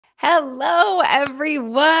Hello,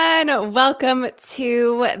 everyone. Welcome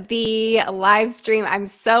to the live stream. I'm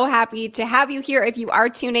so happy to have you here. If you are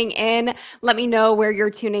tuning in, let me know where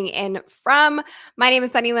you're tuning in from. My name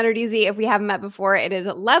is Lenarduzzi. If we haven't met before, it is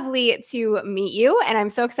lovely to meet you. And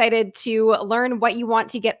I'm so excited to learn what you want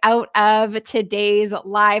to get out of today's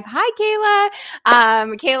live. Hi, Kayla.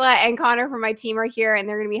 Kayla and Connor from my team are here, and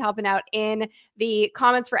they're going to be helping out in the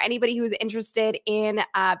comments for anybody who's interested in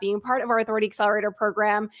being part of our Authority Accelerator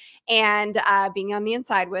program and being on the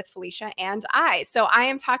inside with Felicia and I. So I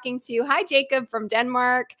am talking to, hi, Jacob from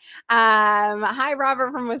Denmark. Hi,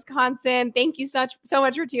 Robert from Wisconsin. Thank you so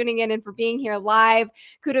much for tuning in and for being here live.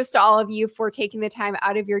 Kudos to all of you for taking the time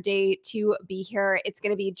out of your day to be here. It's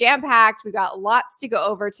going to be jam-packed. We got lots to go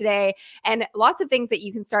over today and lots of things that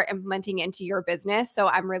you can start implementing into your business. So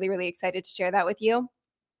I'm really, really excited to share that with you.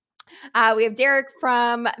 We have Derek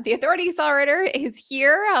from the Authority Accelerator is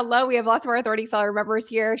here. Hello. We have lots of our Authority Accelerator members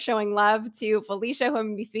here showing love to Felicia, who I'm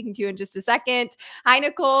going to be speaking to in just a second. Hi,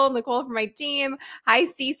 Nicole from my team. Hi,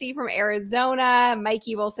 Cece from Arizona.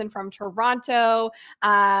 Mikey Wilson from Toronto.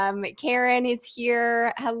 Karen is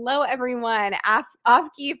here. Hello, everyone.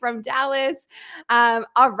 Afki from Dallas.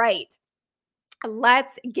 All right.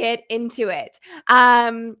 Let's get into it.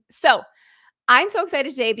 I'm so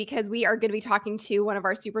excited today because we are going to be talking to one of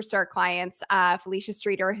our superstar clients, Felicia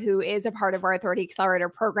Streeter, who is a part of our Authority Accelerator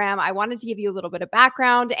program. I wanted to give you a little bit of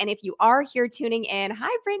background. And if you are here tuning in, hi,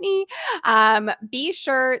 Brittany, be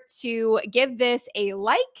sure to give this a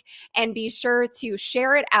like and be sure to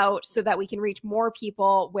share it out so that we can reach more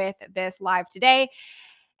people with this live today.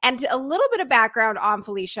 And a little bit of background on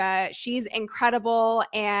Felicia. She's incredible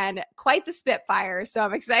and quite the spitfire. So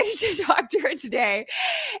I'm excited to talk to her today.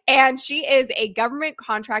 And she is a government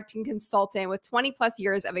contracting consultant with 20 plus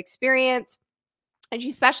years of experience. And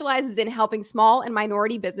she specializes in helping small and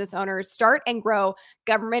minority business owners start and grow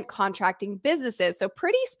government contracting businesses. So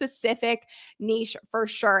pretty specific niche for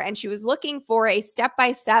sure. And she was looking for a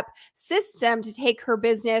step-by-step system to take her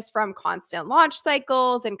business from constant launch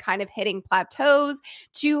cycles and kind of hitting plateaus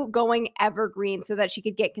to going evergreen so that she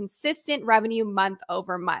could get consistent revenue month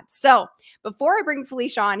over month. So before I bring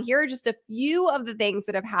Felicia on, here are just a few of the things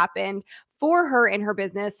that have happened for her in her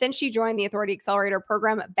business since she joined the Authority Accelerator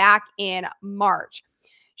program back in March.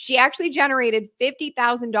 She actually generated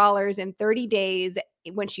 $50,000 in 30 days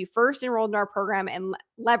when she first enrolled in our program and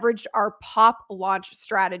leveraged our pop launch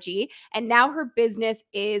strategy. And now her business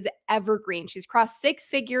is evergreen. She's crossed 6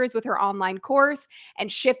 figures with her online course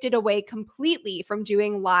and shifted away completely from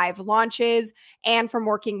doing live launches and from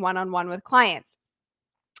working one-on-one with clients.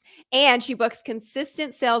 And she books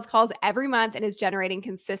consistent sales calls every month and is generating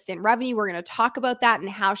consistent revenue. We're going to talk about that and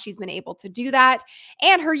how she's been able to do that.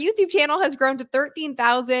 And her YouTube channel has grown to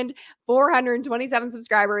 13,427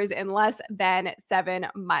 subscribers in less than 7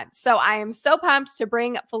 months. So I am so pumped to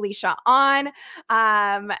bring Felicia on.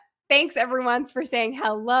 Thanks, everyone, for saying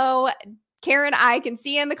hello. Karen, I can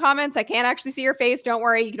see in the comments. I can't actually see your face. Don't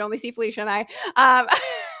worry. You can only see Felicia and I.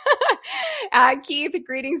 Keith,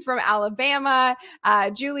 greetings from Alabama.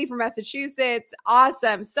 Julie from Massachusetts.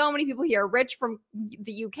 Awesome. So many people here. Rich from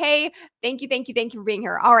the UK. Thank you for being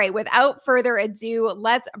here. All right. Without further ado,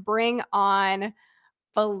 let's bring on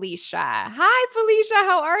Felicia. Hi, Felicia.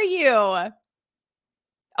 How are you?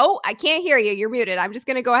 Oh, I can't hear you. You're muted. I'm just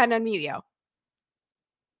going to go ahead and unmute you.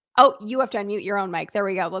 Oh, you have to unmute your own mic. There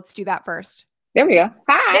we go. Let's do that first. There we go.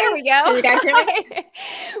 Hi. There we go. Can you guys hear me?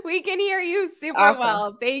 We can hear you super awesome.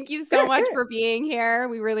 well. Thank you so much for being here.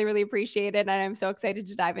 We really, really appreciate it. And I'm so excited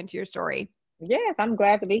to dive into your story. Yes, I'm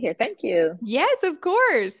glad to be here. Thank you. Yes, of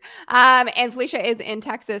course. And Felicia is in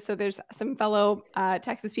Texas. So there's some fellow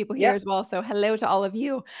Texas people here as well. So hello to all of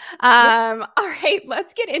you. All right,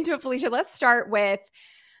 let's get into it, Felicia. Let's give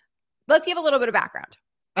a little bit of background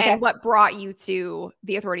and what brought you to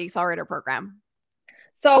the Authority Accelerator program.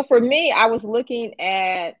 So for me, I was looking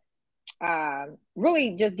at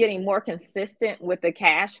really just getting more consistent with the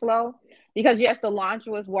cash flow because yes, the launch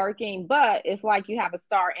was working, but it's like you have a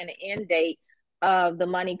start and an end date of the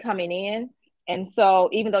money coming in. And so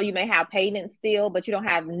even though you may have payments still, but you don't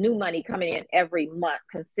have new money coming in every month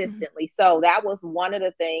consistently. So that was one of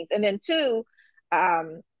the things. And then two,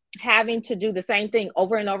 having to do the same thing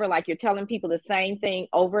over and over, like you're telling people the same thing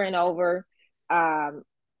over and over.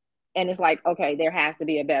 And it's like, okay, there has to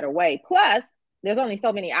be a better way. Plus, there's only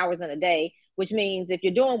so many hours in a day, which means if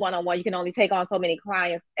you're doing one-on-one, you can only take on so many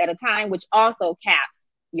clients at a time, which also caps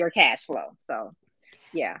your cash flow. So,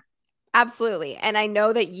 yeah. Absolutely. And I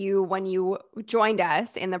know that when you joined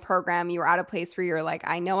us in the program, you were at a place where you're like,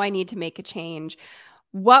 I know I need to make a change.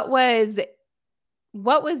 What was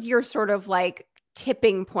your sort of like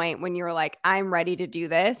tipping point when you were like, I'm ready to do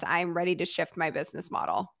this. I'm ready to shift my business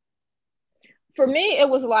model? For me, it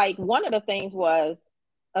was like one of the things was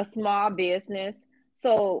a small business.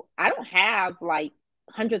 So I don't have like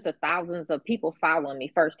hundreds of thousands of people following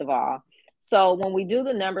me, first of all. So when we do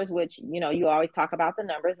the numbers, which, you always talk about the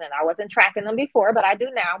numbers, and I wasn't tracking them before, but I do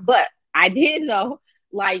now. But I did know,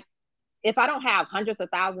 like, if I don't have hundreds of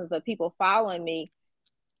thousands of people following me,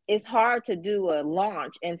 it's hard to do a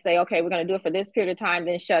launch and say, okay, we're going to do it for this period of time,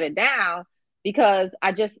 then shut it down, because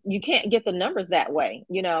you can't get the numbers that way.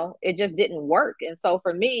 It just didn't work. And so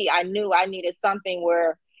for me, I knew I needed something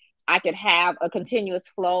where I could have a continuous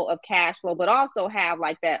flow of cash flow, but also have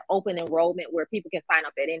like that open enrollment where people can sign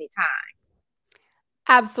up at any time.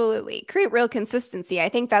 Absolutely. Create real consistency. I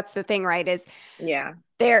think that's the thing, right? Yeah.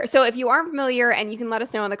 So if you aren't familiar, and you can let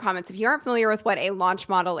us know in the comments, if you aren't familiar with what a launch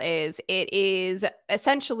model is, it is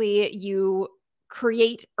essentially you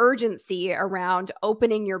create urgency around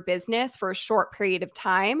opening your business for a short period of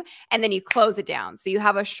time, and then you close it down. So you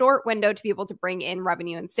have a short window to be able to bring in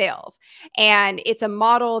revenue and sales. And it's a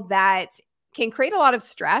model that can create a lot of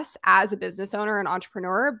stress as a business owner and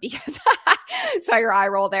entrepreneur, because saw your eye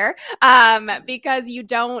roll there, because you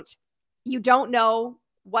don't know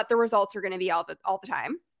what the results are going to be all the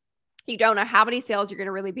time. You don't know how many sales you're going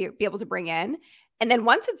to really be able to bring in. And then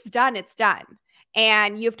once it's done, it's done.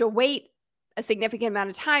 And you have to wait a significant amount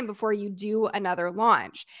of time before you do another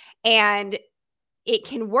launch. And it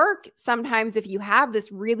can work sometimes if you have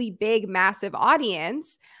this really big, massive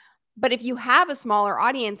audience. But if you have a smaller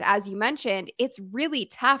audience, as you mentioned, it's really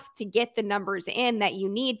tough to get the numbers in that you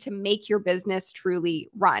need to make your business truly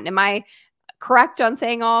run. Am I correct on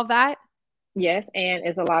saying all of that? Yes, and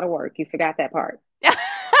it's a lot of work. You forgot that part.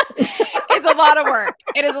 It's a lot of work.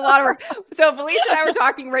 It is a lot of work. So Felicia and I were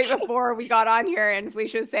talking right before we got on here, and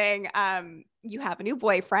Felicia was saying, you have a new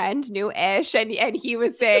boyfriend, new-ish, and he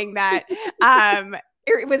was saying that,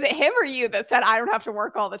 was it him or you that said, I don't have to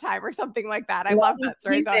work all the time or something like that? I love that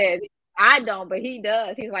story. He said, I don't, but he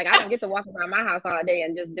does. He's like, I don't get to walk around my house all day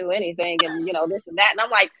and just do anything and, this and that. And I'm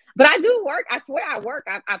like, but I do work. I swear I work.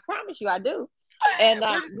 I promise you I do. And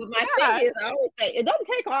my thing is, I always say, it doesn't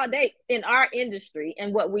take all day in our industry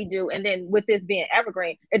and what we do. And then with this being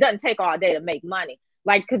evergreen, it doesn't take all day to make money.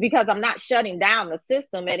 Like, because I'm not shutting down the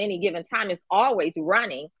system at any given time. It's always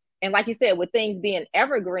running. And like you said, with things being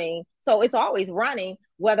evergreen, so it's always running,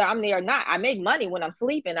 whether I'm there or not. I make money when I'm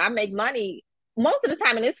sleeping. I make money most of the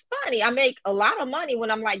time. And it's funny, I make a lot of money when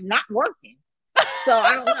I'm like not working. So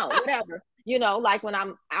I don't know, whatever, like when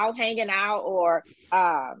I'm out hanging out or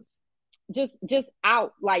just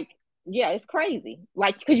out, like, yeah, it's crazy.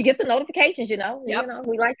 Like, because you get the notifications, yep.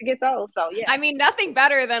 We like to get those. So yeah. I mean, nothing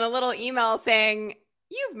better than a little email saying,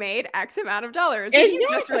 you've made X amount of dollars. Exactly. You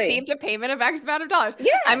just received a payment of X amount of dollars.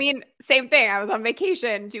 Yeah. I mean, same thing. I was on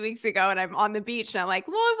vacation 2 weeks ago and I'm on the beach and I'm like,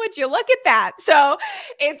 well, would you look at that? So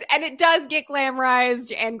it does get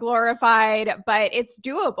glamorized and glorified, but it's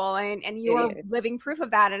doable, and you're living proof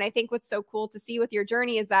of that. And I think what's so cool to see with your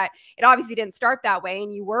journey is that it obviously didn't start that way,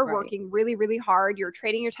 and you were working really, really hard. You were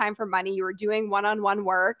trading your time for money. You were doing one-on-one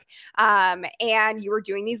work, and you were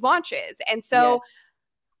doing these launches. And so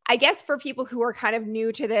I guess for people who are kind of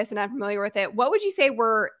new to this and unfamiliar with it, what would you say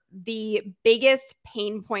were the biggest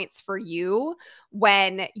pain points for you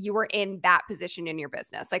when you were in that position in your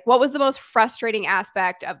business? Like, what was the most frustrating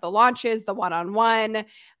aspect of the launches, the one-on-one,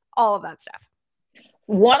 all of that stuff?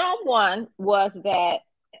 One-on-one was that,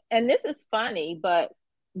 and this is funny, but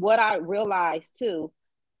what I realized too,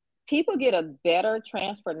 people get a better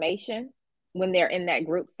transformation when they're in that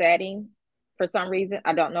group setting. For some reason,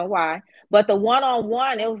 I don't know why, but the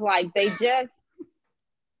one-on-one, it was like they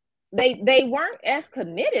weren't as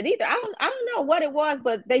committed either. I don't know what it was,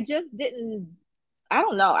 but they just didn't. I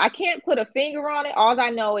don't know. I can't put a finger on it. All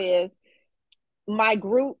I know is my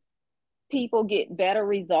group people get better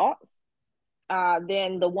results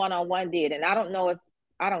than the one-on-one did, and I don't know what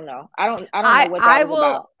that was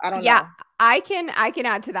about. I don't know. I can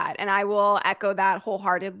add to that, and I will echo that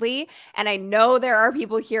wholeheartedly. And I know there are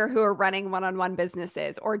people here who are running one-on-one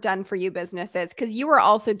businesses or done for you businesses, because you were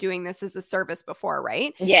also doing this as a service before,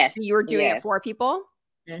 right? Yes. So you were doing it for people.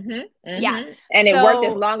 Yeah. And it worked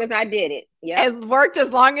as long as I did it. Yeah. It worked as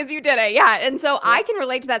long as you did it. Yeah. And so I can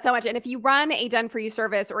relate to that so much. And if you run a done for you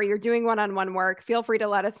service or you're doing one-on-one work, feel free to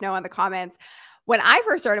let us know in the comments. When I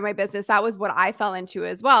first started my business, that was what I fell into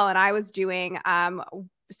as well. And I was doing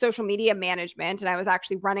social media management, and I was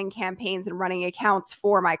actually running campaigns and running accounts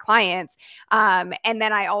for my clients. And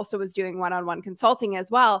then I also was doing one-on-one consulting as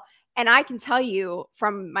well. And I can tell you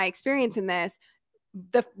from my experience in this,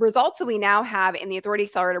 the results that we now have in the Authority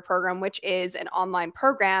Accelerator program, which is an online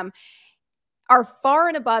program, are far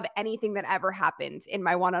and above anything that ever happened in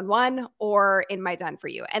my one-on-one or in my done for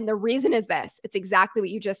you. And the reason is this, it's exactly what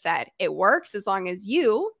you just said. It works as long as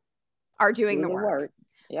you are doing the work.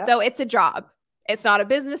 Yep. So it's a job. It's not a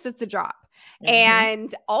business, it's a job.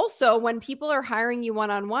 And also when people are hiring you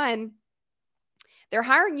one-on-one, they're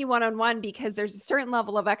hiring you one-on-one because there's a certain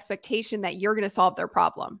level of expectation that you're going to solve their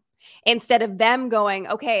problem. Instead of them going,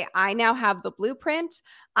 okay, I now have the blueprint.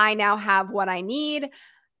 I now have what I need.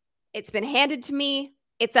 It's been handed to me.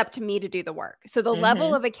 It's up to me to do the work. So the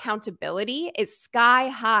level of accountability is sky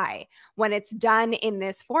high when it's done in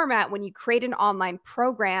this format. When you create an online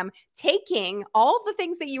program, taking all of the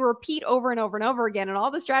things that you repeat over and over and over again, and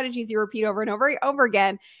all the strategies you repeat over and over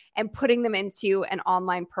again, and putting them into an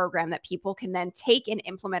online program that people can then take and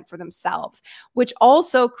implement for themselves, which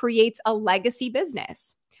also creates a legacy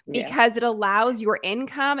business because it allows your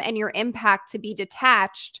income and your impact to be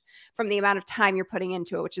detached from the amount of time you're putting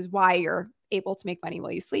into it, which is why you're able to make money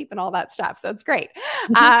while you sleep and all that stuff. So it's great.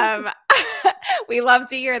 We love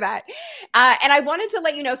to hear that. And I wanted to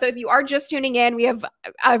let you know, so if you are just tuning in, we have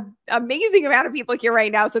an amazing amount of people here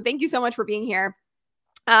right now. So thank you so much for being here.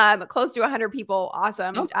 Close to 100 people.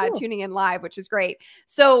 Awesome. Cool. Tuning in live, which is great.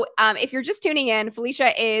 So if you're just tuning in,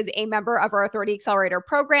 Felicia is a member of our Authority Accelerator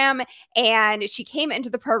program. And she came into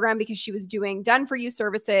the program because she was doing done for you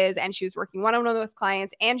services, and she was working one-on-one with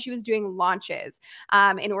clients, and she was doing launches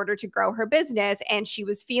in order to grow her business. And she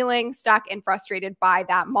was feeling stuck and frustrated by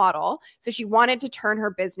that model. So she wanted to turn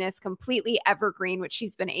her business completely evergreen, which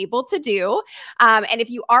she's been able to do. And if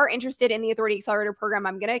you are interested in the Authority Accelerator program,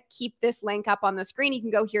 I'm going to keep this link up on the screen. You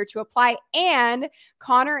can go here to apply. And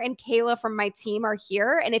Connor and Kayla from my team are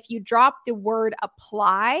here. And if you drop the word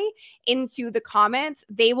apply into the comments,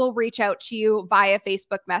 they will reach out to you via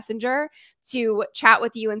Facebook Messenger to chat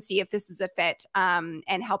with you and see if this is a fit and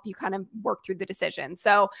help you kind of work through the decision.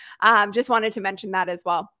 So just wanted to mention that as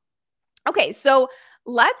well. Okay, so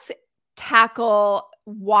let's tackle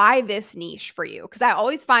why this niche for you, because I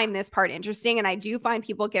always find this part interesting, and I do find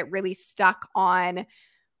people get really stuck on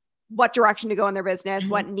what direction to go in their business,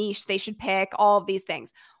 what niche they should pick, all of these things.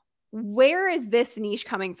 Where is this niche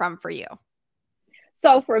coming from for you?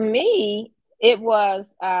 So for me, it was,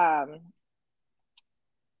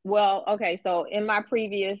 well, okay. So in my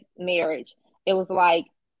previous marriage, it was like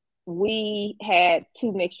we had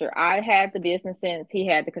two mixture. I had the business sense, he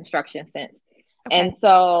had the construction sense. Okay. And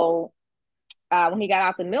so when he got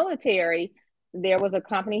out the military, there was a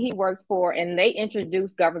company he worked for, and they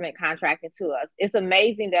introduced government contracting to us. It's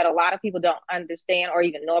amazing that a lot of people don't understand or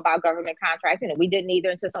even know about government contracting, and we didn't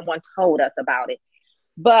either until someone told us about it.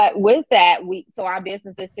 But with that, so our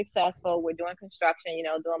business is successful. We're doing construction,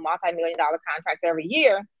 doing multi-million-dollar contracts every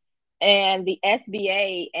year. And the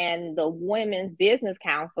SBA and the Women's Business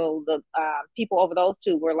Council, the people over those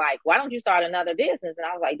two were like, why don't you start another business? And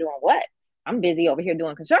I was like, doing what? I'm busy over here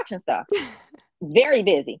doing construction stuff. Very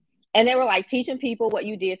busy. And they were like teaching people what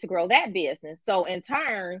you did to grow that business. So in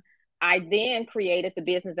turn, I then created the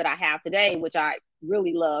business that I have today, which I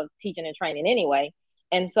really love teaching and training anyway.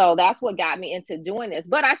 And so that's what got me into doing this.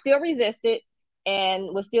 But I still resisted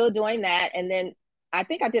and was still doing that. And then I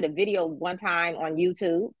think I did a video one time on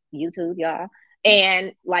YouTube, y'all.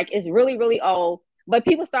 And like, it's really, really old. But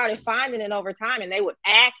people started finding it over time, and they would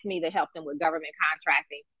ask me to help them with government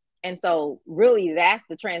contracting. And so really that's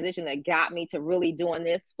the transition that got me to really doing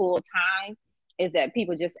this full time, is that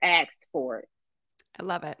people just asked for it. I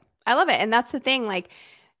love it. I love it. And that's the thing. Like,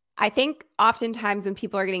 I think oftentimes when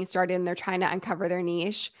people are getting started and they're trying to uncover their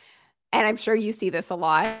niche, and I'm sure you see this a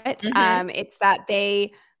lot, it's that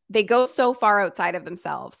they go so far outside of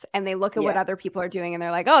themselves, and they look at what other people are doing, and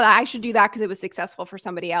they're like, oh, I should do that because it was successful for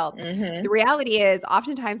somebody else. The reality is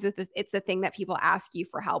oftentimes it's the thing that people ask you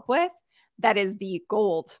for help with that is the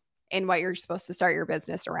gold in what you're supposed to start your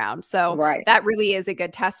business around. So that really is a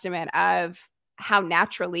good testament of how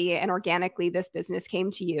naturally and organically this business came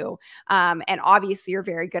to you. And obviously you're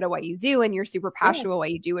very good at what you do, and you're super passionate about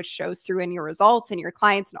what you do, which shows through in your results and your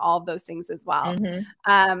clients and all of those things as well.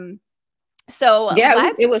 So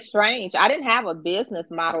yeah, it was strange. I didn't have a business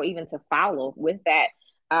model even to follow with that.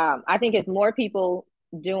 I think it's more people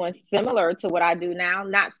doing similar to what I do now.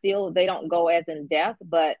 Not still, they don't go as in depth,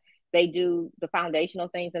 but they do the foundational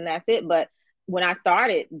things, and that's it. But when I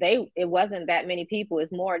started, it wasn't that many people.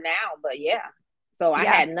 It's more now, but yeah. So I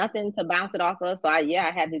had nothing to bounce it off of. So I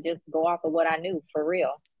had to just go off of what I knew for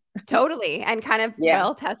real. Totally. And kind of, Yeah.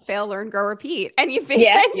 well, test, fail, learn, grow, repeat. And you,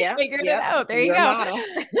 Yeah. and you Yeah. figured it Yeah. out. There you Your go. model.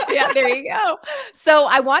 Yeah, there you go. So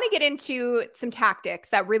I want to get into some tactics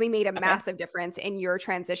that really made a Okay. massive difference in your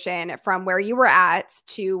transition from where you were at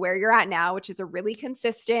to where you're at now, which is a really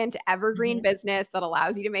consistent evergreen Mhm. business that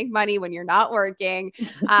allows you to make money when you're not working.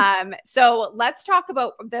 So let's talk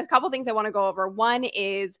about the couple things I want to go over. One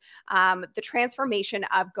is the transformation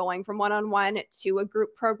of going from one-on-one to a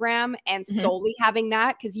group program and Mhm. solely having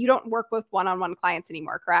that, because you don't work with one-on-one clients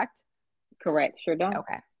anymore, correct? Correct. Sure don't.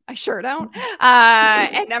 Okay. I sure don't.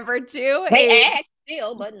 And number two They is, ask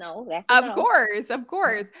still, but no, that's a no. of Yeah.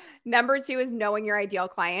 course. Number two is knowing your ideal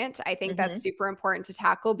client. I think that's Mhm. super important to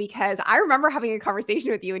tackle because I remember having a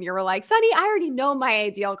conversation with you and you were like, Sunny, I already know my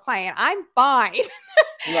ideal client. I'm fine.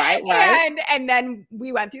 Right. Right. And then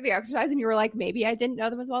we went through the exercise and you were like, maybe I didn't know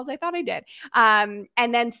them as well as I thought I did. And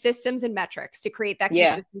then systems and metrics to create that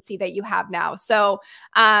Yeah. consistency that you have now. So,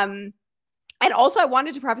 and also I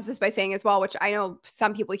wanted to preface this by saying as well, which I know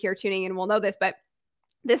some people here tuning in will know this, but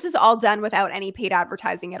this is all done without any paid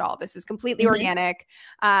advertising at all. This is completely Mhm. organic.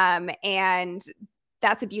 And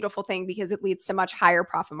that's a beautiful thing because it leads to much higher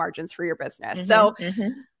profit margins for your business. So Mhm.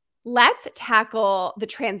 Mhm. let's tackle the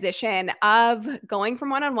transition of going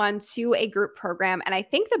from one-on-one to a group program. And I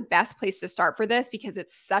think the best place to start for this, because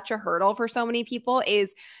it's such a hurdle for so many people,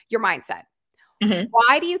 is your mindset. Mhm.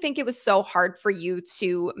 Why do you think it was so hard for you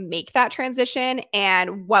to make that transition?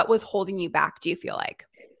 And what was holding you back, do you feel like?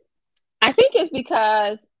 I think it's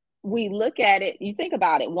because we look at it, you think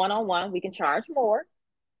about it, one on one, we can charge more.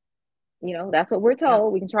 That's what we're Yep.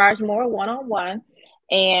 told. We can charge more one on one.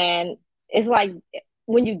 And it's like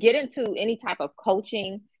when you get into any type of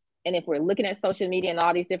coaching, and if we're looking at social media and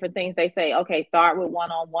all these different things, they say, okay, start with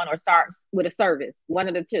one on one or start with a service, one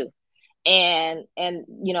of the two. And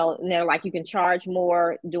they're like, you can charge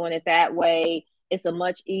more doing it that way. It's a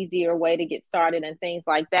much easier way to get started and things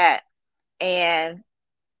like that. And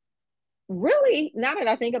really, now that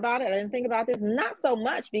I think about it, I didn't think about this, not so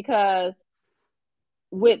much, because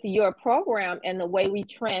with your program and the way we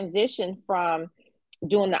transitioned from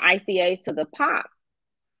doing the ICAs to the pop,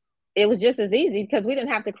 it was just as easy because we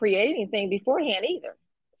didn't have to create anything beforehand either.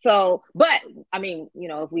 So, but I mean,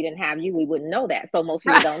 if we didn't have you, we wouldn't know that. So most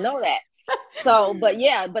people don't know that. So, but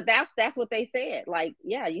yeah, but that's what they said. Like,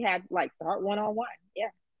 yeah, you had like start one on one. Yeah.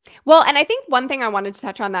 Well, and I think one thing I wanted to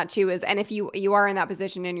touch on that too is, and if you are in that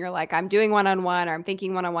position and you're like, I'm doing one-on-one or I'm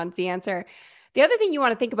thinking one-on-one's the answer. The other thing you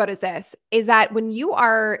want to think about is this, is that when you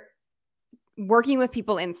are working with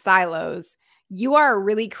people in silos, you are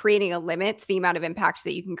really creating a limit to the amount of impact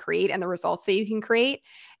that you can create and the results that you can create.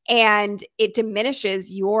 And it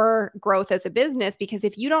diminishes your growth as a business because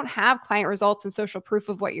if you don't have client results and social proof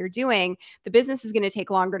of what you're doing, the business is going to take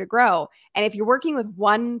longer to grow. And if you're working with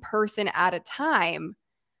one person at a time,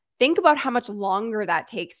 think about how much longer that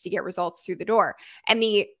takes to get results through the door. And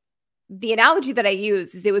the analogy that I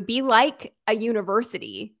use is it would be like a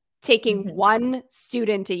university taking Mm-hmm. one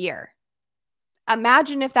student a year.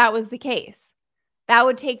 Imagine if that was the case. That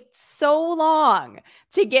would take so long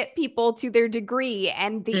to get people to their degree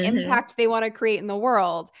and the Mm-hmm. impact they want to create in the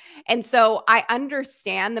world. And so I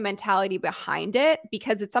understand the mentality behind it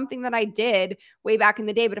because it's something that I did way back in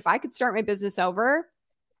the day. But if I could start my business over,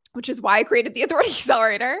 which is why I created the Authority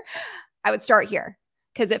Accelerator, I would start here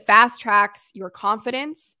because it fast tracks your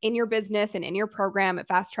confidence in your business and in your program. It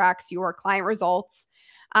fast tracks your client results.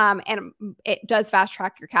 And it does fast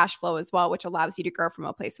track your cash flow as well, which allows you to grow from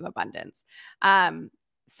a place of abundance.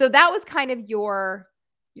 So that was kind of your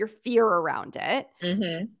fear around it.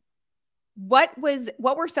 Mm-hmm. What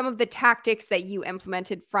were some of the tactics that you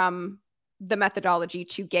implemented from the methodology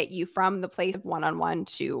to get you from the place of one-on-one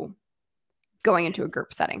to going into a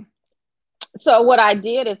group setting? So what I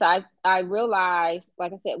did is I realized,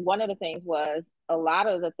 like I said, one of the things was a lot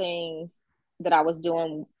of the things that I was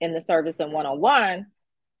doing in the service and one on one,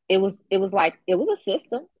 it was like it was a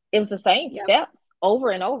system. It was the same Yep. steps over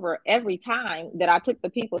and over every time that I took the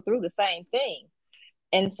people through the same thing.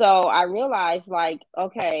 And so I realized, like,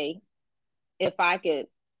 okay, if I could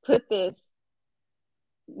put this,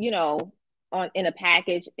 you know, on in a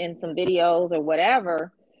package in some videos or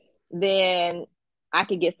whatever, then I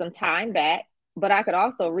could get some time back, but I could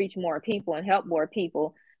also reach more people and help more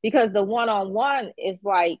people, because the one-on-one is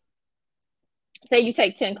like, say you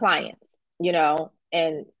take 10 clients,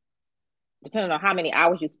 and depending on how many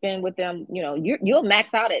hours you spend with them, you'll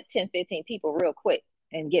max out at 10, 15 people real quick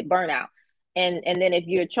and get burnout. And then if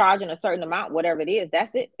you're charging a certain amount, whatever it is,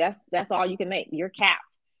 that's it. That's all you can make. You're capped.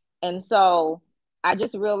 And so I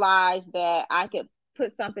just realized that I could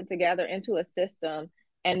put something together into a system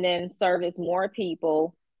and then service more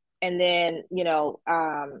people. And then,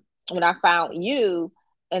 when I found you,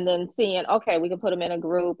 and then seeing, okay, we can put them in a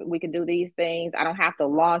group, we can do these things. I don't have to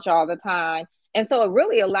launch all the time. And so it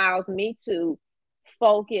really allows me to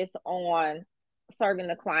focus on serving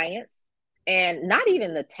the clients and not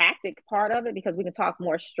even the tactic part of it, because we can talk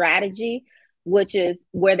more strategy, which is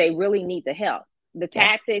where they really need the help. The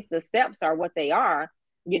Yes. tactics, the steps are what they are,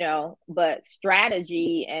 but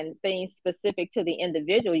strategy and things specific to the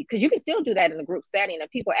individual, because you can still do that in a group setting. And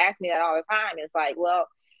people ask me that all the time. It's like, well,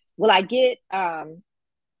 will I get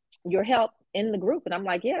your help in the group? And I'm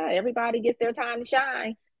like, yeah, everybody gets their time to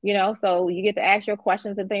shine, so you get to ask your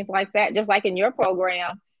questions and things like that, just like in your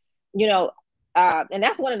program, and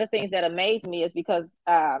that's one of the things that amazed me, is because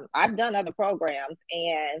I've done other programs,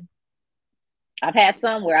 and I've had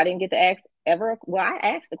some where I didn't get to ask ever. Well, I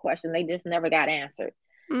asked the question, they just never got answered.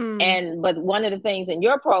 But one of the things in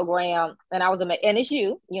your program, and it's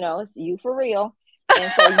it's you for real. And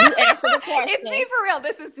so you answer the question. It's me for real.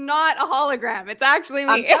 This is not a hologram. It's actually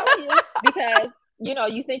me. I'm telling you, because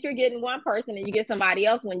you think you're getting one person and you get somebody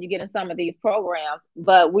else when you get in some of these programs.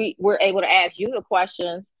 But we're able to ask you the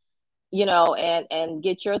questions, and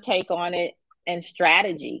get your take on it and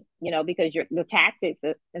strategy, because the tactics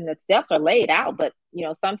and the steps are laid out. But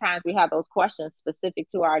sometimes we have those questions specific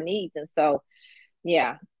to our needs, and so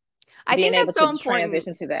yeah, I think that's so important.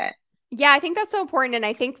 Transition to that. Yeah, I think that's so important. And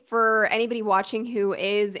I think for anybody watching who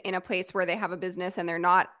is in a place where they have a business and they're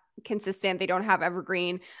not consistent, they don't have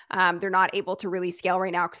evergreen, they're not able to really scale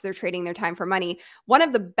right now because they're trading their time for money. One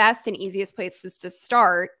of the best and easiest places to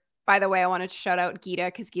start, by the way, I wanted to shout out Geeta,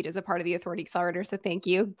 because Geeta is a part of the Authority Accelerator. So thank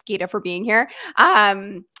you, Geeta, for being here.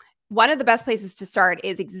 One of the best places to start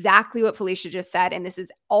is exactly what Felicia just said. And this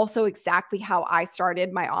is also exactly how I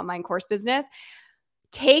started my online course business.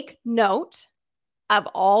 Take note of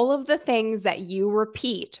all of the things that you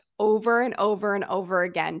repeat over and over and over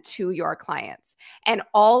again to your clients, and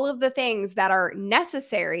all of the things that are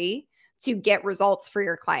necessary to get results for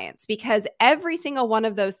your clients, because every single one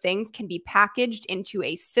of those things can be packaged into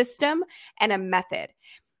a system and a method.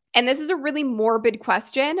 And this is a really morbid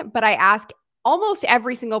question, but I ask almost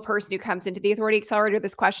every single person who comes into the Authority Accelerator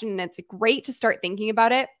this question, and it's great to start thinking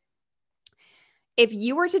about it. If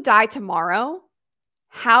you were to die tomorrow,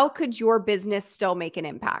 how could your business still make an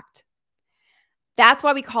impact? That's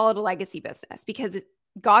why we call it a legacy business, because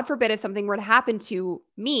God forbid if something were to happen to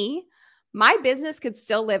me, my business could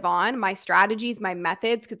still live on. My strategies, my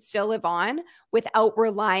methods could still live on without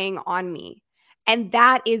relying on me. And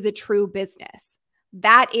that is a true business.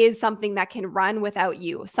 That is something that can run without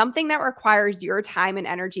you. Something that requires your time and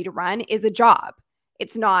energy to run is a job.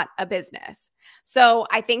 It's not a business. So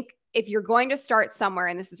I think if you're going to start somewhere,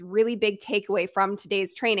 and this is really big takeaway from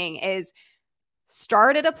today's training, is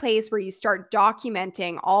start at a place where you start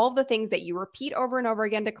documenting all of the things that you repeat over and over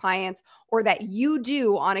again to clients, or that you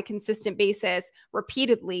do on a consistent basis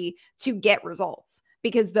repeatedly to get results,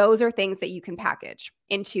 because those are things that you can package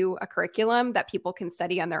into a curriculum that people can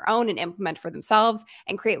study on their own and implement for themselves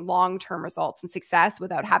and create long-term results and success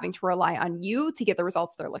without having to rely on you to get the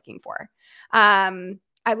results they're looking for.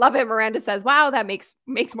 I love it. Miranda says, wow, that makes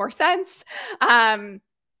more sense.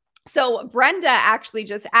 So Brenda actually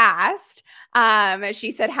just asked,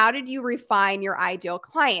 she said, how did you refine your ideal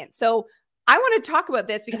client? So I want to talk about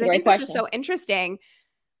this because I think this is so interesting.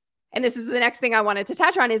 And this is the next thing I wanted to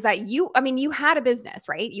touch on, is that you had a business,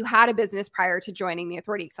 right? You had a business prior to joining the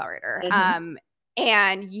Authority Accelerator.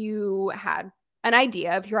 And you had an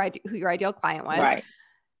idea of who your ideal client was. Right.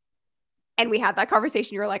 And we had that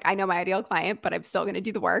conversation. You were like, I know my ideal client, but I'm still going to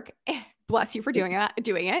do the work. Bless you for doing it,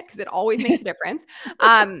 because it always makes a difference.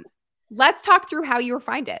 Let's talk through how you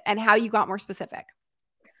refined it and how you got more specific.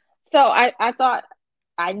 So I thought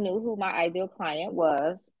I knew who my ideal client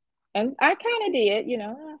was, and I kind of did,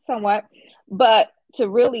 somewhat, but to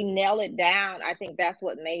really nail it down, I think that's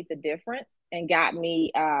what made the difference and got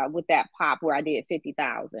me with that pop where I did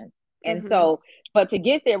 50,000. And so, but to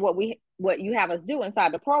get there, what you have us do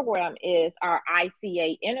inside the program is our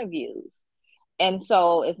ICA interviews. And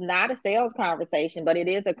so it's not a sales conversation, but it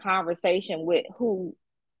is a conversation with who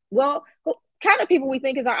kind of people we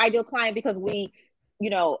think is our ideal client, because we,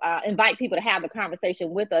 invite people to have the conversation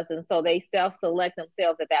with us. And so they self-select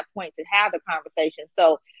themselves at that point to have the conversation.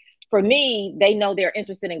 So for me, they know they're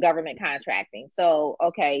interested in government contracting. So,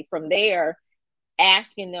 okay, from there,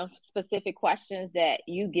 asking them specific questions that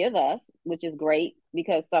you give us, which is great,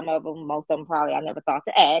 because most of them probably I never thought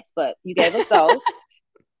to ask, but you gave us those.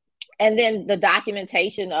 And then the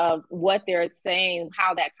documentation of what they're saying,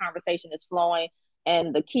 how that conversation is flowing,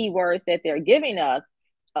 and the keywords that they're giving us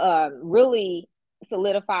really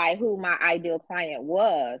solidify who my ideal client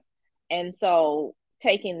was. And so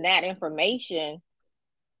taking that information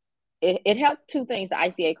it helped two things, the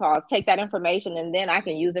ICA calls, take that information, and then I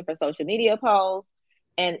can use it for social media posts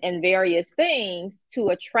and various things to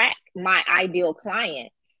attract my ideal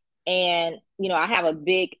client. And, you know, I have a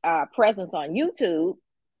big presence on YouTube,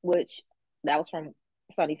 which that was from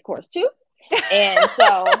Sunny's course too. And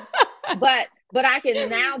so, but I can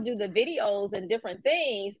now do the videos and different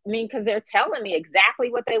things. I mean, because they're telling me exactly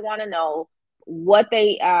what they want to know, what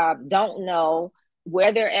they don't know,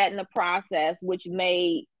 where they're at in the process, which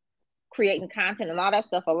made creating content and all that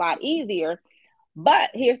stuff a lot easier.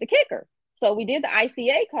 But here's the kicker. So we did the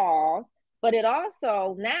ICA calls, but it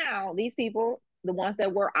also now these people, the ones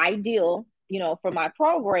that were ideal, you know, for my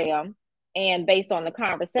program, and based on the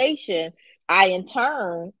conversation, I in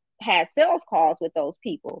turn had sales calls with those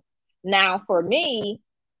people. Now for me,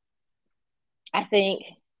 I think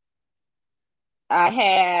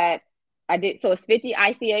I did, so it's 50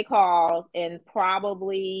 ICA calls, and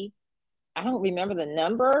probably, I don't remember the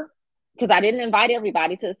number because I didn't invite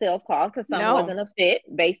everybody to the sales call because some wasn't a fit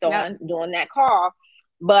based on doing that call,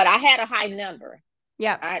 but I had a high number.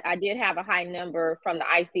 Yeah, I did have a high number from the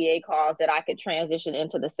ICA calls that I could transition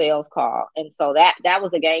into the sales call. And so that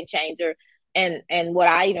was a game changer. And what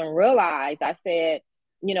I even realized, I said,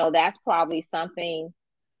 you know, that's probably something,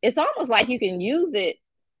 it's almost like you can use it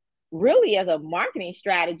really as a marketing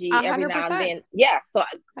strategy 100%. every now and then. Yeah. So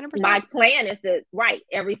 100%. My plan is to,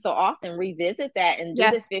 every so often revisit that and do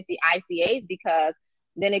this 50 ICAs, because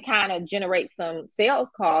then it kind of generates some sales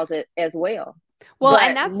calls as well. Well, but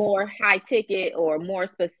and that's more high ticket or more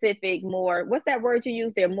specific, more, what's that word you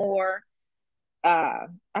use? They're more, I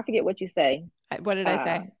forget what you say. What did I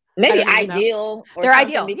say? Maybe ideal. They're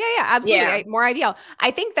ideal. Yeah, absolutely. Yeah. More ideal.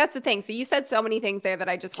 I think that's the thing. So you said so many things there that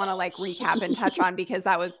I just want to like recap and touch on because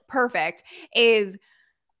that was perfect.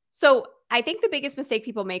 So I think the biggest mistake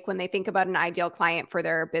people make when they think about an ideal client for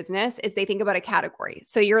their business is they think about a category.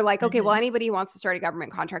 So you're like, okay, well, anybody who wants to start a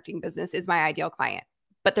government contracting business is my ideal client.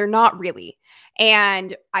 But they're not really.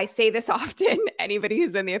 And I say this often. Anybody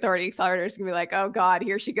who's in the Authority Accelerator is going to be like, oh God,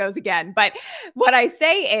 here she goes again. But what I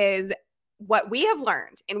say is what we have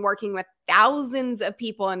learned in working with thousands of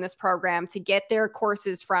people in this program to get their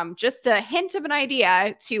courses from just a hint of an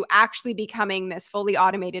idea to actually becoming this fully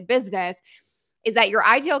automated business is that your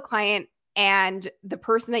ideal client and the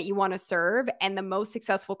person that you want to serve and the most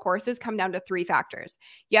successful courses come down to three factors.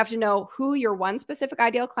 You have to know who your one specific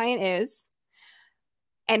ideal client is,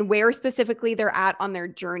 and where specifically they're at on their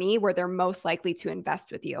journey where they're most likely to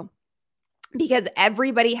invest with you. Because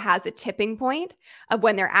everybody has a tipping point of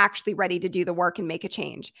when they're actually ready to do the work and make a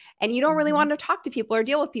change. And you don't really want to talk to people or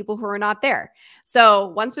deal with people who are not there. So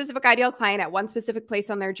one specific ideal client at one specific place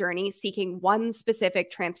on their journey, seeking one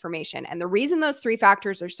specific transformation. And the reason those three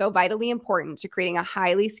factors are so vitally important to creating a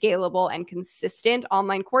highly scalable and consistent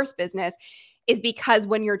online course business is because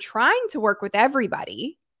when you're trying to work with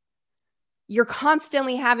everybody, you're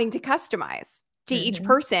constantly having to customize to each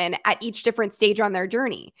person at each different stage on their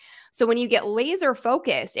journey. So when you get laser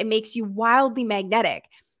focused, it makes you wildly magnetic.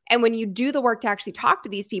 And when you do the work to actually talk to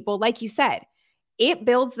these people, like you said, it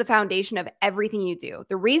builds the foundation of everything you do.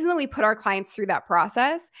 The reason that we put our clients through that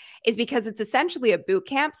process is because it's essentially a boot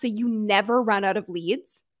camp. So you never run out of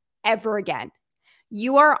leads ever again.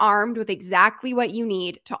 You are armed with exactly what you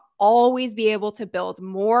need to always be able to build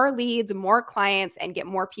more leads, more clients, and get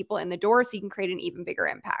more people in the door so you can create an even bigger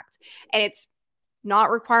impact. And it's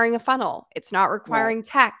not requiring a funnel. It's not requiring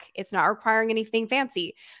tech. It's not requiring anything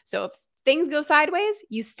fancy. So if things go sideways,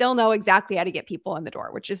 you still know exactly how to get people in the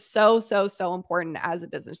door, which is so, so, so important as a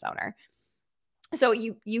business owner. So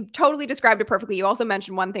you totally described it perfectly. You also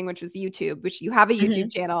mentioned one thing, which was YouTube, which you have a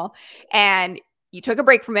YouTube channel, and you took a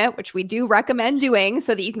break from it, which we do recommend doing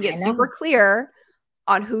so that you can get super clear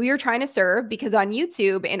on who you're trying to serve. Because on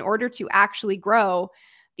YouTube, in order to actually grow,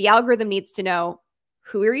 the algorithm needs to know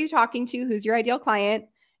who are you talking to, who's your ideal client,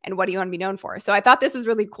 and what do you want to be known for? So I thought this was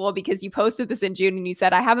really cool because you posted this in June and you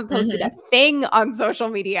said, I haven't posted a thing on social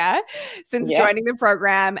media since joining the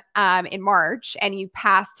program in March, and you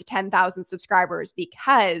passed 10,000 subscribers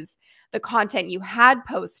because the content you had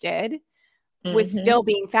posted was still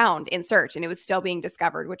being found in search and it was still being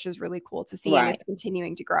discovered, which is really cool to see. And it's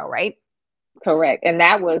continuing to grow, right? Correct. And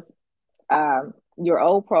that was your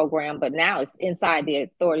old program, but now it's inside the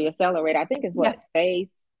Authority Accelerator. I think it's what,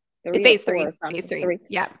 phase three? Phase three. Phase three.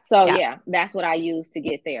 Yeah. So that's what I use to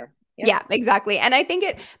get there. Yeah, exactly. And I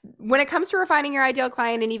think when it comes to refining your ideal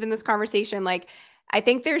client and even this conversation, like, I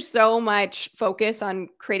think there's so much focus on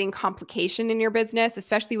creating complication in your business,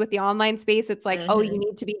 especially with the online space. It's like, oh, you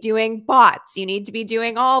need to be doing bots. You need to be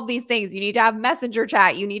doing all of these things. You need to have messenger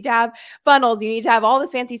chat. You need to have funnels. You need to have all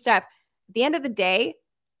this fancy stuff. At the end of the day,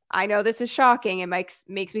 I know this is shocking. It makes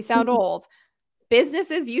me sound old.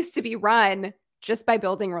 Businesses used to be run just by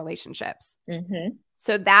building relationships. Mm-hmm.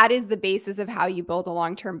 So that is the basis of how you build a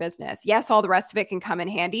long-term business. Yes, all the rest of it can come in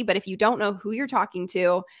handy, but if you don't know who you're talking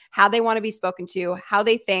to, how they want to be spoken to, how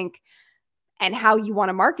they think, and how you want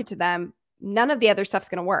to market to them, none of the other stuff's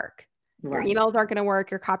going to work. Your emails aren't going to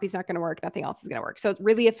work. Your copy's not going to work. Nothing else is going to work. So it's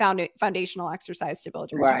really a foundational exercise to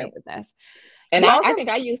build your entire business. And I think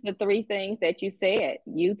I used the 3 things that you said: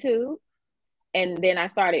 YouTube, and then I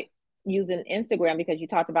started using Instagram because you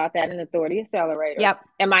talked about that in Authority Accelerator. Yep.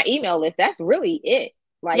 And my email list. That's really it.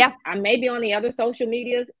 Like, I may be on the other social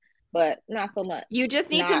medias, but not so much. You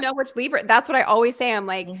just need to know which lever. That's what I always say. I'm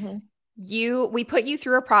like, we put you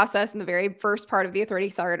through a process in the very first part of the Authority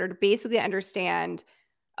Accelerator to basically understand,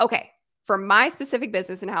 okay, for my specific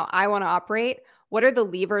business and how I want to operate, what are the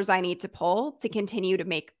levers I need to pull to continue to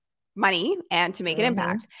make money and to make an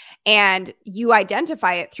impact? And you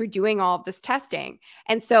identify it through doing all of this testing.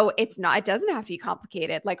 And so it doesn't have to be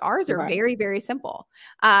complicated. Like ours are very, very simple.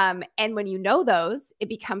 And when you know those, it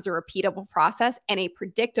becomes a repeatable process and a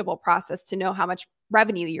predictable process to know how much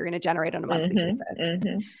revenue you're going to generate on a monthly basis.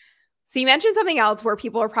 So you mentioned something else where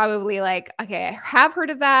people are probably like, okay, I have heard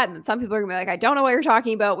of that. And then some people are gonna be like, I don't know what you're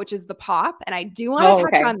talking about, which is the pop. And I do want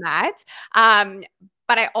to touch on that.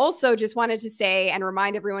 But I also just wanted to say and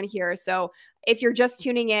remind everyone here. So if you're just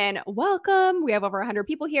tuning in, welcome. We have over 100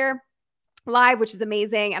 people here live, which is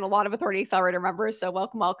amazing, and a lot of Authority Accelerator members. So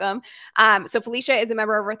welcome. So Felicia is a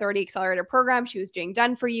member of our Authority Accelerator program. She was doing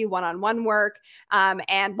done for you one-on-one work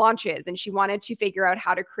and launches, and she wanted to figure out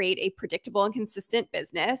how to create a predictable and consistent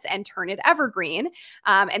business and turn it evergreen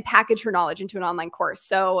and package her knowledge into an online course.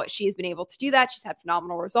 So she's been able to do that. She's had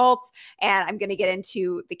phenomenal results, and I'm going to get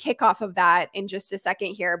into the kickoff of that in just a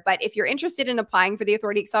second here. But if you're interested in applying for the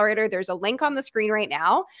Authority Accelerator, there's a link on the screen right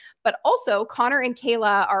now. But also, Connor and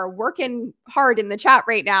Kayla are working hard in the chat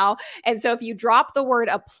right now. And so if you drop the word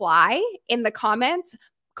apply in the comments,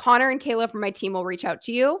 Connor and Kayla from my team will reach out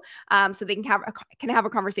to you so they can have a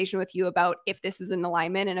conversation with you about if this is an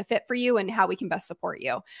alignment and a fit for you and how we can best support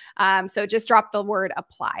you. So just drop the word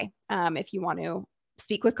apply if you want to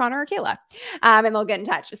speak with Connor or Kayla and they'll get in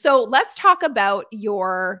touch. So let's talk about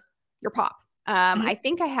your pop. I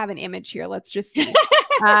think I have an image here. Let's just see.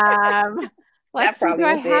 Let's see. Do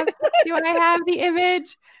I have the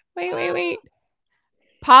image? Wait.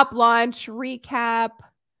 Pop launch recap.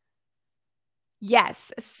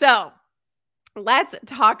 Yes. So let's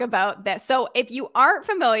talk about this. So if you aren't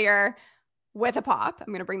familiar with a pop, I'm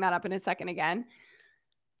going to bring that up in a second again.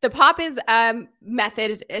 The pop is a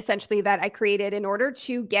method essentially that I created in order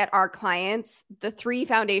to get our clients the 3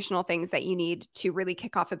 foundational things that you need to really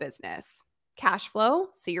kick off a business. Cash flow.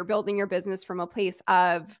 So you're building your business from a place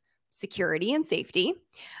of security and safety,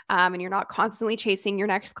 and you're not constantly chasing your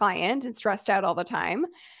next client and stressed out all the time.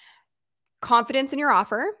 Confidence in your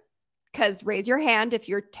offer, because raise your hand if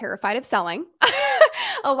you're terrified of selling.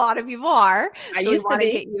 A lot of people are. You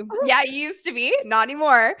used to be, not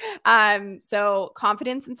anymore. So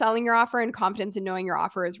confidence in selling your offer and confidence in knowing your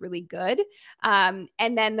offer is really good. And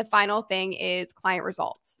then the final thing is client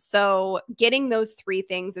results. So getting those 3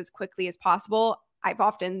 things as quickly as possible. I've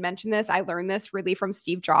often mentioned this. I learned this really from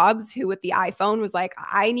Steve Jobs, who with the iPhone was like,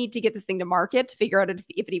 I need to get this thing to market to figure out if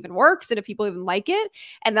it even works and if people even like it.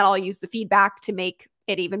 And then I'll use the feedback to make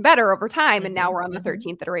it even better over time. And now we're on the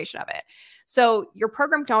 13th iteration of it. So your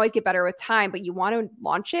program can always get better with time, but you want to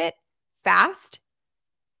launch it fast,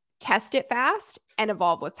 test it fast, and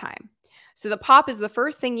evolve with time. So the pop is the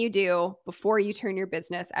first thing you do before you turn your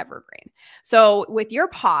business evergreen. So with your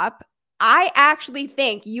pop, I actually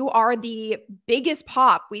think you are the biggest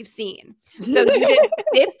pop we've seen. So you did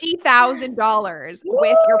 $50,000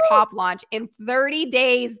 with your pop launch in 30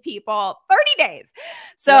 days, people, 30 days.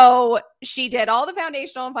 So she did all the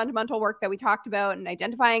foundational and fundamental work that we talked about and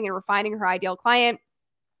identifying and refining her ideal client.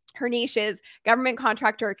 Her niche is government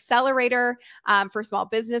contractor accelerator for small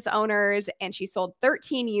business owners. And she sold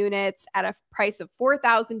 13 units at a price of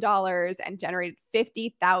 $4,000 and generated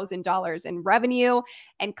 $50,000 in revenue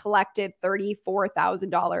and collected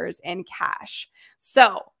 $34,000 in cash.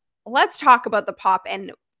 So let's talk about the pop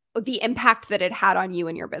and the impact that it had on you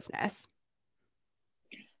and your business.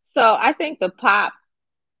 So I think the pop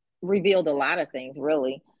revealed a lot of things,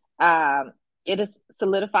 really. It has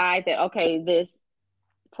solidified that, okay, this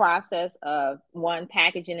process of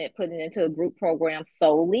packaging it, putting it into a group program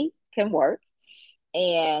solely can work,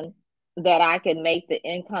 and that I can make the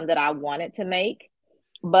income that I wanted to make.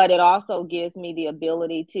 But it also gives me the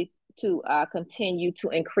ability to continue to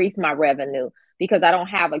increase my revenue because I don't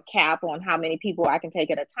have a cap on how many people I can take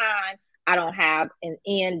at a time. I don't have an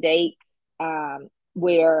end date.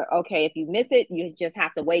 where, okay, if you miss it, you just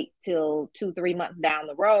have to wait till 2-3 months down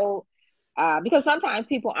the road, because sometimes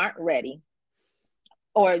people aren't ready,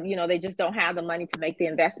 or they just don't have the money to make the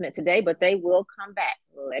investment today, but they will come back.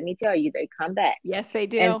 Let me tell you, they come back. Yes, they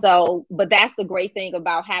do. And so, but that's the great thing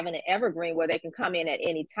about having an evergreen, where they can come in at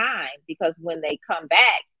any time, because when they come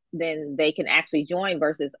back, then they can actually join,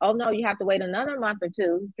 versus, oh no, you have to wait another month or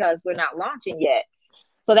two because we're not launching yet.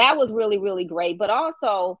 So that was really, really great. But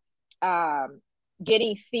also,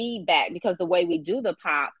 getting feedback, because the way we do the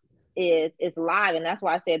pop is live. And that's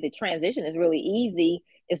why I said the transition is really easy.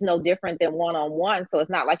 It's no different than one-on-one. So it's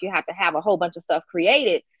not like you have to have a whole bunch of stuff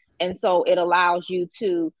created. And so it allows you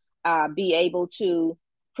to be able to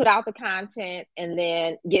put out the content and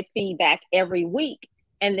then get feedback every week.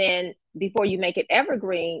 And then before you make it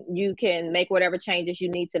evergreen, you can make whatever changes you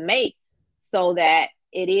need to make so that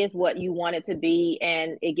it is what you want it to be,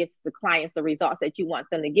 and it gets the clients the results that you want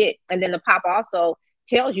them to get. And then the pop also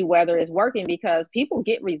tells you whether it's working, because people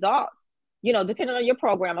get results, depending on your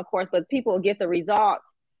program, of course, but people get the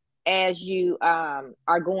results as you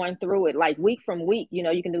are going through it, like week from week. You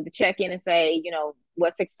can do the check-in and say,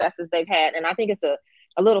 what successes they've had. And I think it's a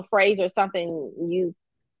little phrase or something you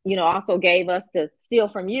also gave us to steal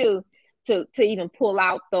from you, to even pull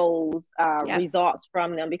out those results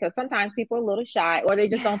from them, because sometimes people are a little shy, or they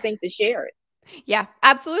just don't think to share it. Yeah,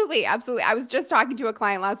 absolutely. Absolutely. I was just talking to a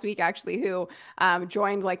client last week, actually, who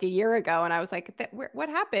joined like a year ago. And I was like, what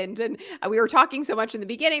happened? And we were talking so much in the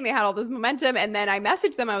beginning. They had all this momentum. And then I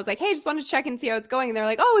messaged them. I was like, hey, just wanted to check and see how it's going. And they're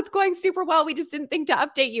like, oh, it's going super well. We just didn't think to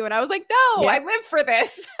update you. And I was like, no, I live for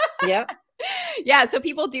this. Yeah. Yeah. So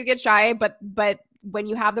people do get shy, but when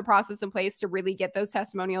you have the process in place to really get those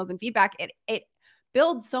testimonials and feedback, it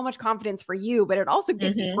builds so much confidence for you, but it also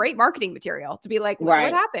gives you great marketing material to be like,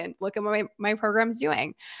 what happened? Look at what my program's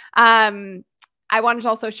doing. I wanted to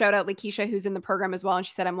also shout out Lakeisha, who's in the program as well. And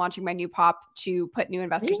she said, I'm launching my new pop to put new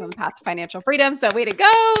investors on the path to financial freedom. So way to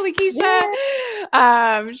go,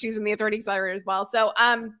 Lakeisha. She's in the Authority Accelerator as well. So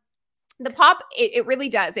the pop, it really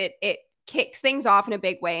does. It kicks things off in a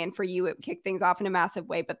big way. And for you, it kicked things off in a massive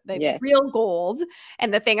way. But the real goals,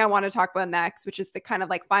 and the thing I want to talk about next, which is the kind of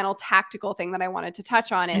like final tactical thing that I wanted to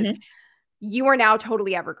touch on, is you are now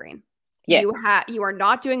totally evergreen. Yes. You are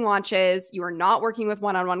not doing launches. You are not working with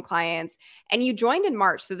one-on-one clients, and you joined in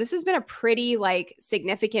March. So this has been a pretty like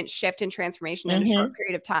significant shift and transformation in a short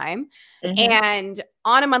period of time. And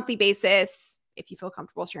on a monthly basis, if you feel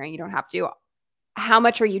comfortable sharing, you don't have to. How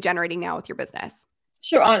much are you generating now with your business?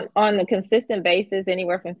 Sure. On a consistent basis,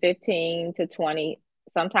 anywhere from 15 to 20,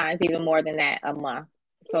 sometimes even more than that a month.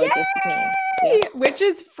 So it just depends. Yeah. Which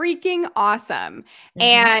is freaking awesome.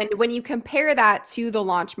 And when you compare that to the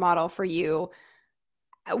launch model for you,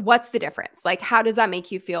 what's the difference? Like, how does that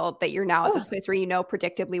make you feel that you're now at this place where you know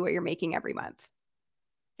predictably what you're making every month?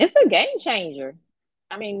 It's a game changer.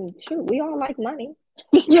 I mean, shoot, we all like money.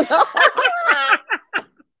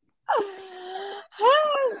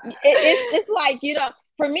 It's like,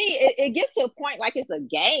 for me, it gets to a point like it's a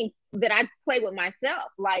game that I play with myself.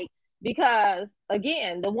 Like, because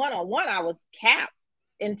again, the one-on-one, I was capped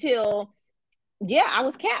until, I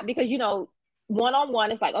was capped because,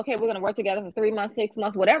 one-on-one, it's like, okay, we're going to work together for 3 months, 6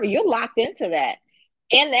 months, whatever. You're locked into that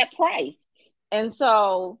and that price. And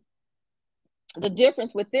so the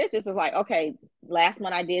difference with this is like, okay, last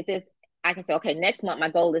month I did this. I can say, okay, next month my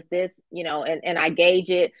goal is this, and I gauge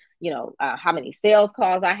it, how many sales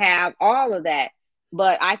calls I have, all of that.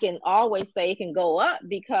 But I can always say it can go up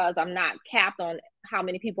because I'm not capped on how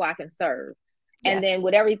many people I can serve. Yes. And then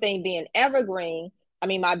with everything being evergreen, I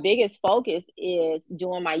mean, my biggest focus is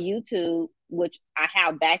doing my YouTube, which I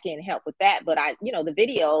have back end help with that, but the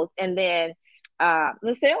videos, and then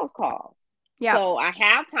the sales calls. Yeah. So I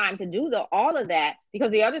have time to do all of that,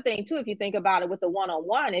 because the other thing too, if you think about it with the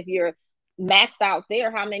one-on-one, if you're maxed out there,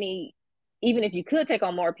 how many, even if you could take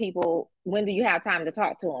on more people, when do you have time to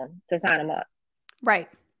talk to them, to sign them up? Right.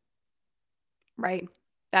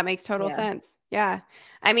 That makes total sense. Yeah.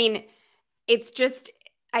 I mean, it's just,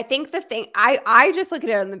 I think the thing, I just look at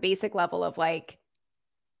it on the basic level of like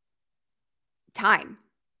time,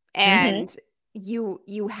 and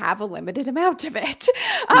you have a limited amount of it.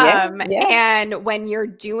 And when you're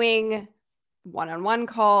doing one-on-one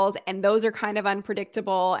calls, and those are kind of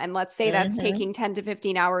unpredictable, and let's say that's taking 10 to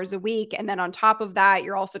 15 hours a week, and then on top of that,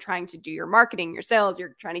 you're also trying to do your marketing, your sales,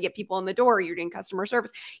 you're trying to get people in the door, you're doing customer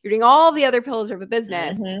service, you're doing all the other pillars of a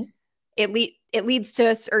business. It leads to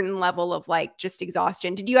a certain level of like just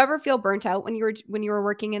exhaustion. Did you ever feel burnt out when you were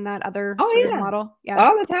working in that other sort of model? Yeah,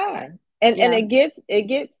 all the time. And it gets,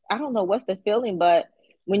 I don't know what's the feeling, but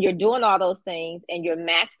when you're doing all those things and you're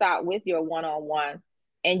maxed out with your one-on-one,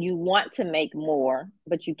 and you want to make more,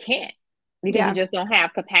 but you can't because you Yeah. just don't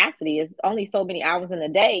have capacity. It's only so many hours in a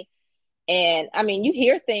day. And I mean, you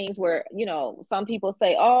hear things where, some people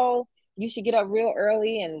say, oh, you should get up real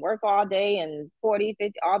early and work all day and 40,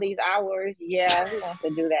 50, all these hours. Yeah, who wants to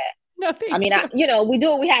do that? No, I thank mean, you. we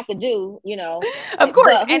do what we have to do, Of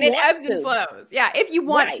course, but and who it wants ebbs and to? flows. Yeah, if you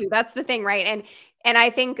want Right. to, that's the thing, right? And I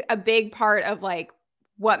think a big part of like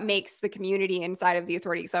what makes the community inside of the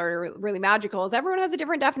Authority Accelerator really magical is everyone has a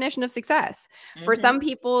different definition of success. For some Mm-hmm.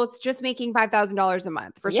 people, it's just making $5,000 a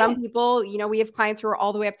month. For some Yes. people, we have clients who are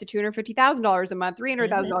all the way up to $250,000 a month, Mm-hmm.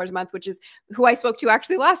 $300,000 a month, which is who I spoke to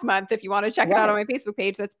actually last month. If you want to check it out on Right. my Facebook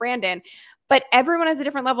page, that's Brandon. But everyone has a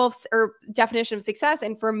different level of or definition of success.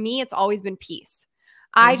 And for me, it's always been peace.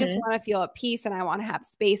 I just Mm-hmm. want to feel at peace and I want to have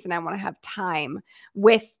space and I want to have time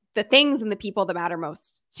with the things and the people that matter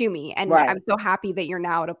most to me. And Right. I'm so happy that you're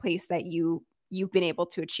now at a place that you've been able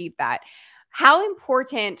to achieve that. How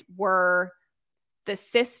important were the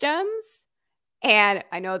systems? And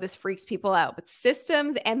I know this freaks people out, but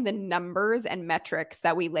systems and the numbers and metrics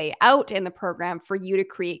that we lay out in the program for you to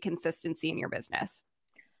create consistency in your business?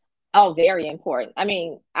 Oh, very important. I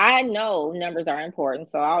mean, I know numbers are important.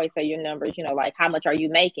 So I always say your numbers, like how much are you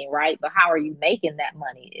making, right? But how are you making that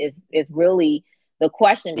money is really the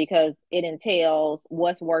question because it entails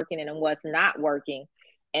what's working and what's not working.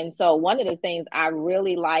 And so one of the things I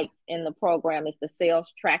really liked in the program is the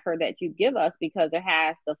sales tracker that you give us because it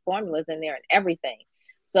has the formulas in there and everything.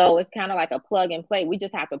 So it's kind of like a plug and play. We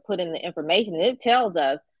just have to put in the information and it tells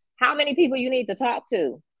us how many people you need to talk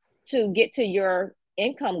to get to your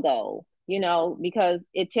income goal, because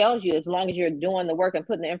it tells you as long as you're doing the work and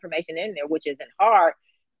putting the information in there, which isn't hard,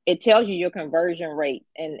 it tells you your conversion rates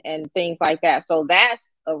and things like that. So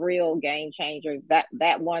that's a real game changer.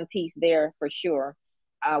 That one piece there for sure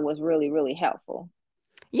was really, really helpful.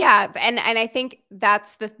 Yeah, and I think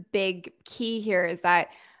that's the big key here is that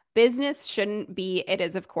business shouldn't be it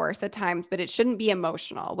is of course at times, but it shouldn't be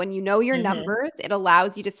emotional. When you know your Mm-hmm. numbers, it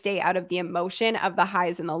allows you to stay out of the emotion of the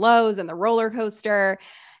highs and the lows and the roller coaster,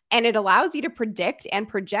 and it allows you to predict and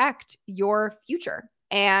project your future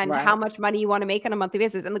and how Right. much money you want to make on a monthly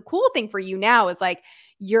basis. And the cool thing for you now is like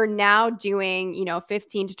you're now doing,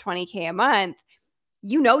 15 to 20K a month.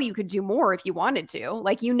 You could do more if you wanted to.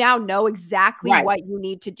 Like you now know exactly Right. what you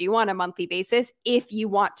need to do on a monthly basis if you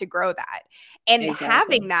want to grow that. And Exactly.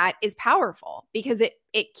 having that is powerful because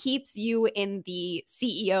it keeps you in the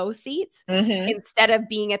CEO seats Mm-hmm. instead of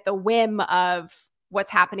being at the whim of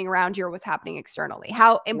what's happening around you or what's happening externally.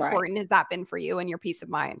 How Right. important has that been for you and your peace of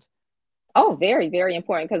mind? Oh, very, very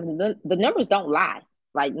important because the numbers don't lie.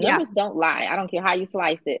 Like Yeah. numbers don't lie. I don't care how you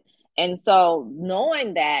slice it. And so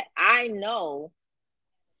knowing that, I know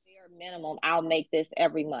bare minimum, I'll make this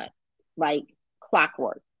every month, like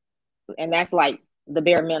clockwork. And that's like the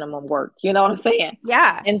bare minimum work. You know what I'm saying?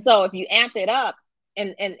 Yeah. And so if you amp it up,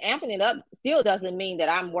 and amping it up still doesn't mean that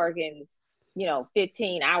I'm working,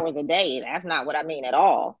 15 hours a day. That's not what I mean at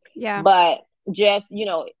all. Yeah. But just,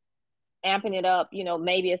 amping it up,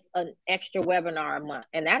 maybe it's an extra webinar a month,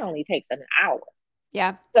 and that only takes an hour.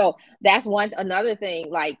 Yeah. So that's another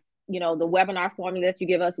thing, like, the webinar formula that you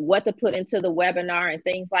give us, what to put into the webinar and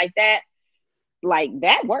things like that. Like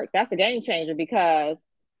that works. That's a game changer because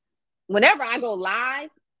whenever I go live,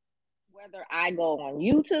 whether I go on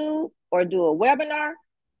YouTube or do a webinar,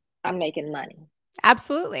 I'm making money.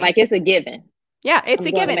 Absolutely. Like it's a given. Yeah, it's I'm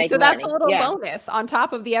a going to given. make So that's a money. little Yeah. bonus on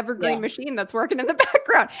top of the evergreen Yeah. machine that's working in the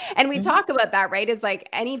background. And we Mm-hmm. talk about that, right? Is like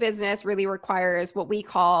any business really requires what we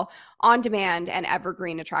call on demand and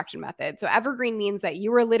evergreen attraction method. So evergreen means that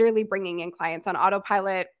you are literally bringing in clients on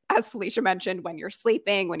autopilot. As Felicia mentioned, when you're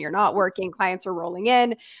sleeping, when you're not working, clients are rolling in.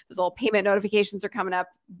 Those little payment notifications are coming up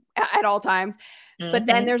at all times. But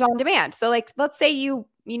then Mm-hmm. there's on demand. So like, let's say you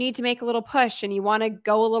need to make a little push and you want to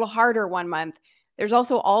go a little harder one month. There's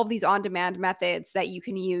also all of these on-demand methods that you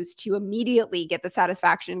can use to immediately get the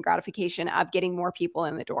satisfaction and gratification of getting more people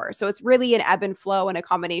in the door. So it's really an ebb and flow and a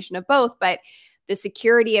combination of both, but the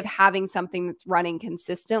security of having something that's running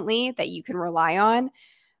consistently that you can rely on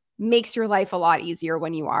makes your life a lot easier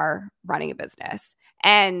when you are running a business.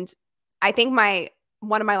 And I think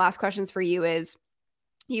one of my last questions for you is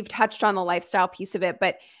you've touched on the lifestyle piece of it,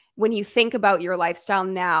 but when you think about your lifestyle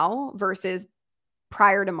now versus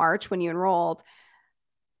prior to March when you enrolled,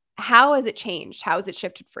 how has it changed? How has it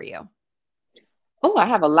shifted for you? Oh, I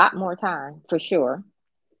have a lot more time for sure.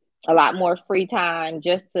 A lot more free time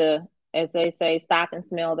just to, as they say, stop and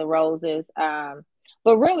smell the roses. But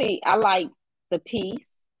really, I like the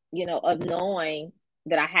peace, of knowing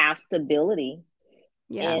that I have stability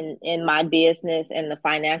in my business and the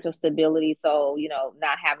financial stability. So,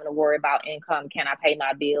 not having to worry about income, can I pay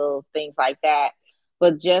my bills, things like that.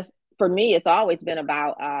 But just for me, it's always been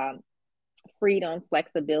about freedom,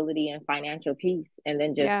 flexibility, and financial peace, and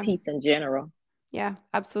then just peace in general. Yeah,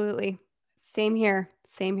 absolutely. Same here.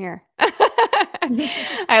 Same here.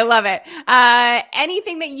 I love it.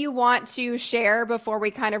 Anything that you want to share before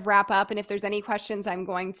we kind of wrap up? And if there's any questions, I'm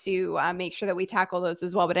going to make sure that we tackle those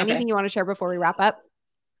as well. But anything you want to share before we wrap up?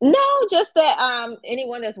 No, just that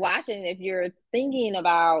anyone that's watching, if you're thinking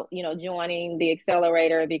about, joining the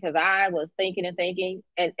accelerator, because I was thinking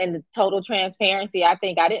and the total transparency, I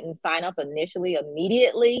think I didn't sign up initially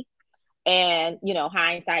immediately. And,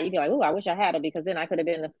 hindsight, you'd be like, oh, I wish I had it, because then I could have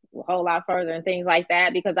been a whole lot further and things like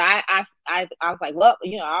that. Because I was like, well,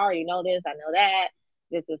 I already know this, I know that,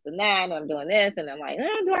 this, and that, and I'm doing this. And I'm like,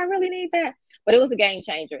 do I really need that? But it was a game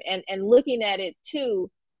changer. And looking at it too,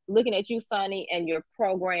 looking at you, Sonny, and your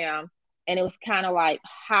program, and it was kind of like,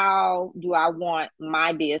 how do I want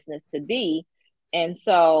my business to be? And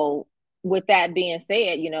so with that being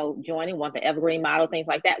said, joining, want the evergreen model, things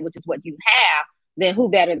like that, which is what you have, then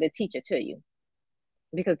who better to teach it to you?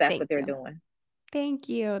 Because that's what they're doing. Thank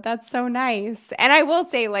you. That's so nice. And I will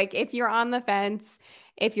say, like, if you're on the fence,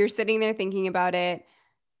 if you're sitting there thinking about it,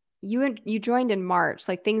 you joined in March.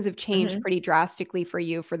 Like, things have changed pretty drastically for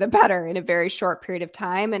you for the better in a very short period of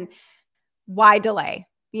time. And why delay?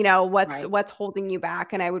 What's holding you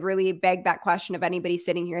back? And I would really beg that question of anybody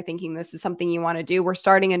sitting here thinking this is something you want to do. We're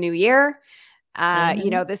starting a new year.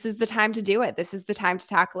 This is the time to do it. This is the time to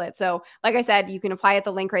tackle it. So like I said, you can apply at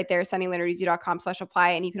the link right there, sunnylenarduzzi.com/apply.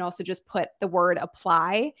 And you can also just put the word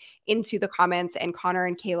apply into the comments, and Connor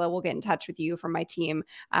and Kayla will get in touch with you from my team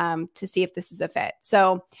to see if this is a fit.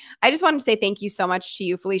 So I just wanted to say thank you so much to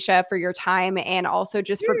you, Felicia, for your time, and also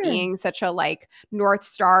just for being such a North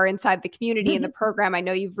Star inside the community and the program. I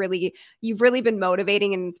know you've really been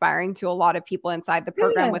motivating and inspiring to a lot of people inside the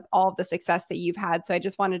program with all of the success that you've had. So I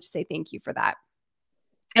just wanted to say thank you for that.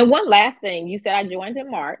 And one last thing, you said I joined in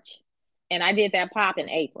March, and I did that pop in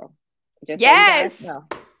April. Just yes, so you guys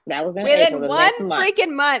know. That was in within April, one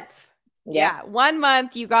freaking month. Yeah, 1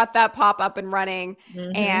 month you got that pop up and running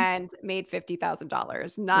and made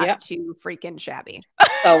 $50,000. Not too freaking shabby.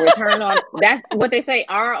 So return on, that's what they say,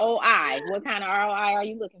 ROI. What kind of ROI are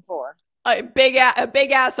you looking for? A big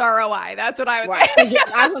ass ROI. That's what I would say.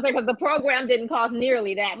 I was gonna say, because the program didn't cost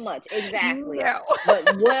nearly that much. Exactly. No.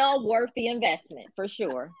 But well worth the investment for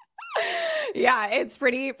sure. Yeah, it's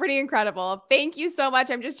pretty incredible. Thank you so much.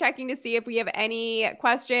 I'm just checking to see if we have any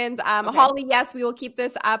questions. Holly, yes, we will keep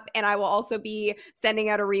this up, and I will also be sending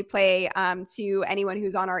out a replay to anyone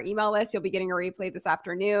who's on our email list. You'll be getting a replay this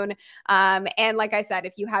afternoon. And like I said,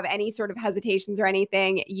 if you have any sort of hesitations or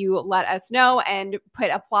anything, you let us know and put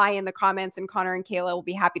apply in the comments, and Connor and Kayla will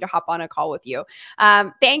be happy to hop on a call with you.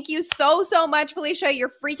 Thank you so much, Felicia.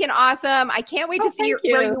 You're freaking awesome. I can't wait to see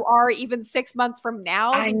where you are even 6 months from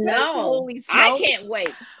now. I know. Holy smokes. I can't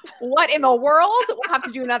wait. What in the world? We'll have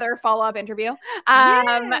to do another follow-up interview.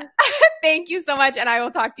 Thank you so much, and I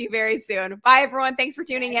will talk to you very soon. Bye, everyone. Thanks for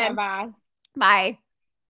tuning in. Bye. Bye.